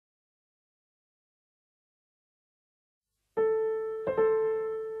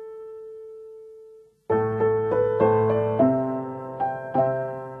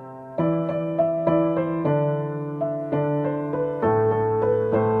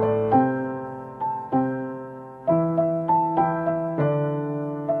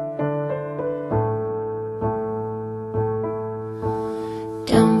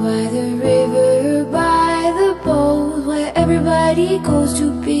somebody goes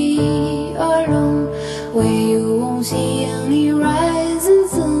to be alone, where you won't see any rising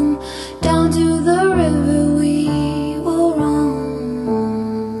sun. Down to the river we will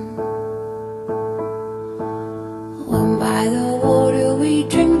run. When by the water we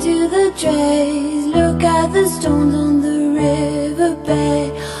drink to the dregs, look at the stones on the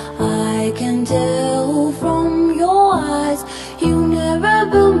riverbed. I can tell from your eyes you never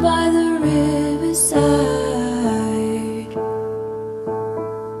been by the riverside.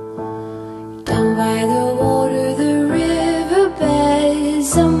 Down by the water, the riverbed,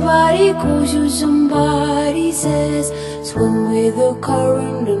 somebody calls you, somebody says, swim with the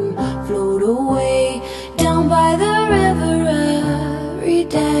current and float away. Down by the river every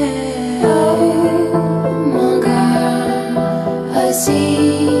day. Oh my God, I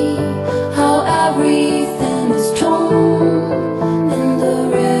see how everything is torn in the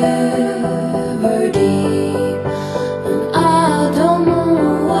river deep, and I don't know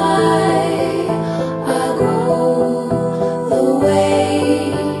why I go the way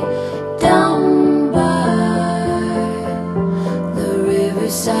down by the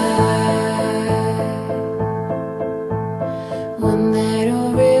riverside. When that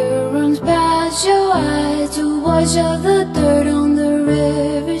old river runs past your eyes to wash off the dirt on the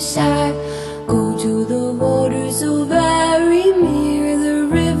riverside, go to the water so very near. The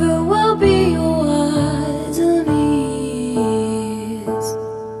river will be your eyes and ears.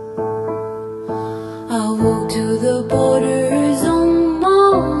 I'll walk to the borders on my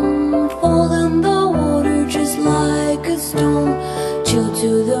own, fall in the water just like a stone, chill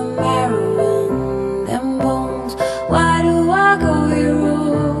to the marrow in them bones. Why do I go here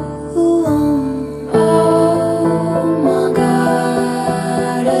all alone? Oh my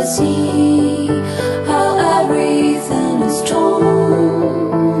God, I see how everything is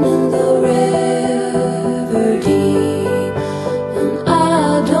torn in the river deep, and I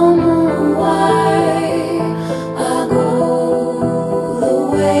don't know why I go the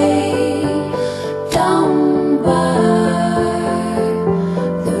way down by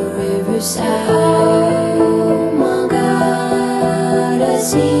the riverside. Oh my God, I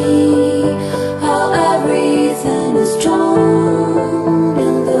see